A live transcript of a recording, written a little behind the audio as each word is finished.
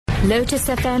Lotus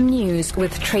FM News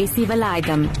with TRACY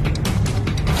VALAYDHAM.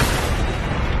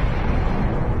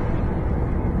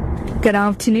 Good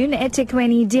afternoon.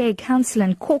 eThekwini DA councillor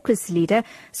and caucus leader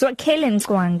Zwakele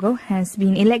Mncwango has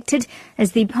been elected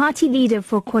as the party leader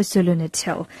for KwaZulu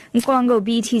Natal. Mncwango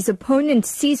beat his opponent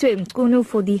eThekwini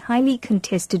for the highly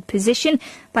contested position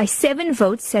by 7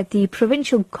 votes at the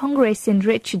provincial congress in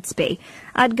Richards Bay.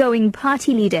 Outgoing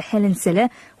party leader Helen Siller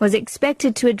was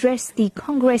expected to address the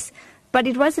congress, but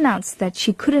it was announced that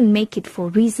she couldn't make it for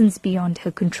reasons beyond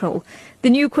her control. The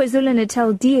new KwaZulu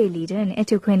Natal DA leader and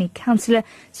eThekwini councillor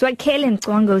Zwakele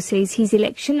Mncwango says his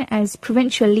election as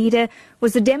provincial leader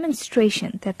was a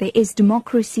demonstration that there is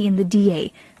democracy in the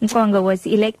DA. Mncwango was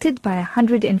elected by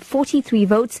 143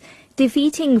 votes,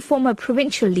 defeating former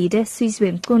provincial leader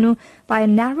eThekwini by a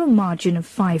narrow margin of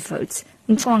 5 votes.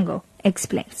 Mncwango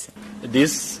explains.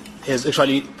 This has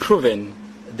actually proven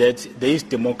that there is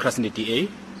democracy in the DA.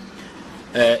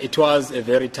 It was a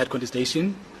very tight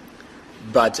contestation,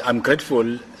 but I'm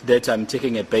grateful that I'm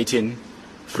taking a baton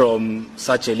from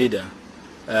such a leader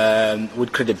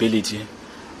with credibility.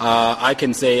 I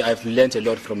can say I've learned a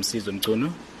lot from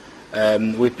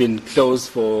eThekwini. We've been close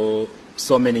for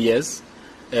so many years,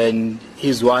 and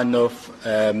he's one of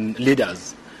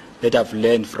leaders that I've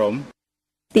learned from.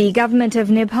 The government of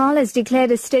Nepal has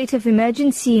declared a state of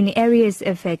emergency in areas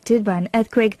affected by an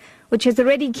earthquake which has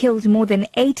already killed more than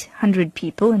 800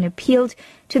 people and appealed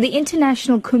to the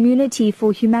international community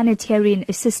for humanitarian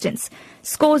assistance.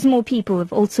 Scores more people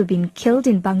have also been killed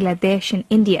in Bangladesh and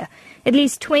India. At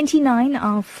least 29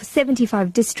 of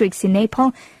 75 districts in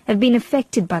Nepal have been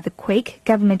affected by the quake.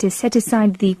 Government has set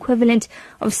aside the equivalent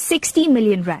of 60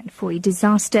 million rand for a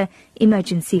disaster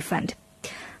emergency fund.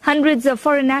 Hundreds of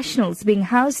foreign nationals being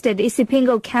housed at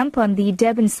Isipingo camp on the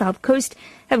Durban south coast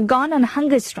have gone on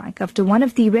hunger strike after one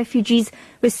of the refugees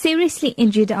was seriously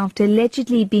injured after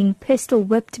allegedly being pistol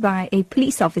whipped by a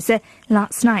police officer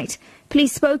last night.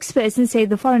 Police spokesperson say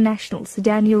the foreign nationals,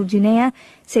 Daniel Junea,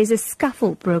 says a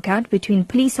scuffle broke out between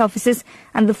police officers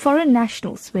and the foreign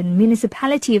nationals when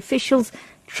municipality officials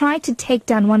tried to take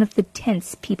down one of the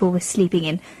tents people were sleeping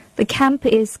in. The camp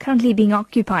is currently being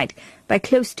occupied by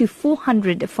close to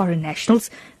 400 foreign nationals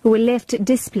who were left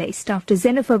displaced after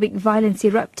xenophobic violence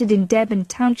erupted in Durban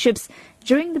townships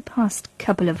during the past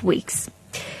couple of weeks.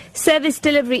 Service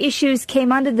delivery issues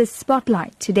came under the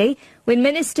spotlight today when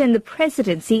Minister in the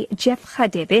Presidency, Jeff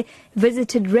Radebe,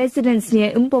 visited residents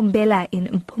near Mbombela in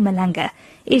Mpumalanga.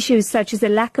 Issues such as a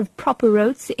lack of proper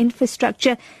roads,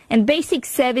 infrastructure and basic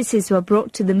services were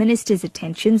brought to the Minister's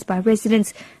attentions by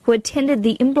residents who attended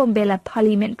the Mbombela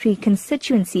Parliamentary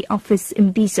Constituency Office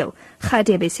in Mbizo.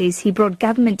 Radebe says he brought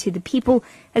government to the people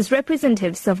as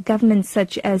representatives of governments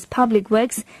such as Public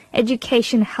Works,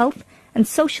 Education, Health and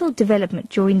Social Development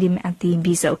joined him at the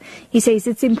Mbizo. He says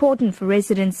it's important for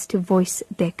residents to voice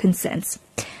their concerns.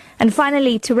 And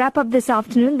finally, to wrap up this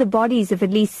afternoon, the bodies of at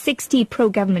least 60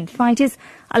 pro-government fighters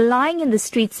are lying in the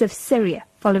streets of Syria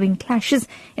following clashes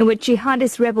in which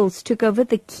jihadist rebels took over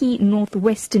the key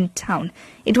northwestern town.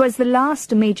 It was the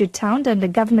last major town under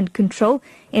government control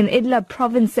in Idlib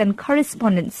province, and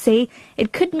correspondents say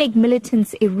it could make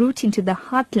militants a route into the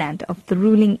heartland of the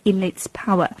ruling elite's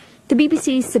power. The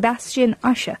BBC's Sebastian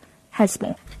Usher has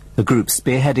more. The group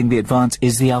spearheading the advance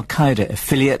is the Al-Qaeda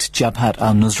affiliate Jabhat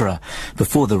al-Nusra.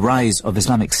 Before the rise of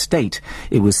Islamic State,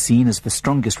 it was seen as the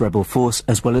strongest rebel force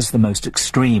as well as the most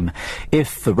extreme.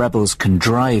 If the rebels can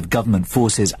drive government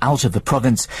forces out of the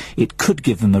province, it could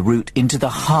give them a route into the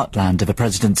heartland of the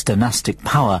president's dynastic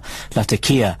power,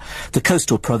 Latakia. The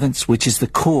coastal province, which is the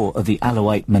core of the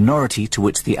Alawite minority to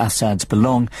which the Assads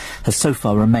belong, has so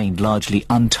far remained largely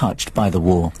untouched by the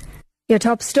war. Your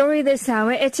top story this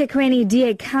hour, eThekwini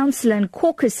DA councillor and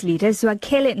caucus leader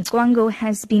Zwakele Mncwango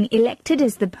has been elected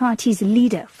as the party's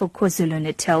leader for KwaZulu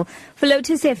Natal. For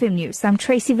Lotus FM News, I'm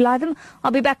TRACY VALAYDHAM.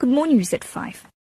 I'll be back with more news at 5.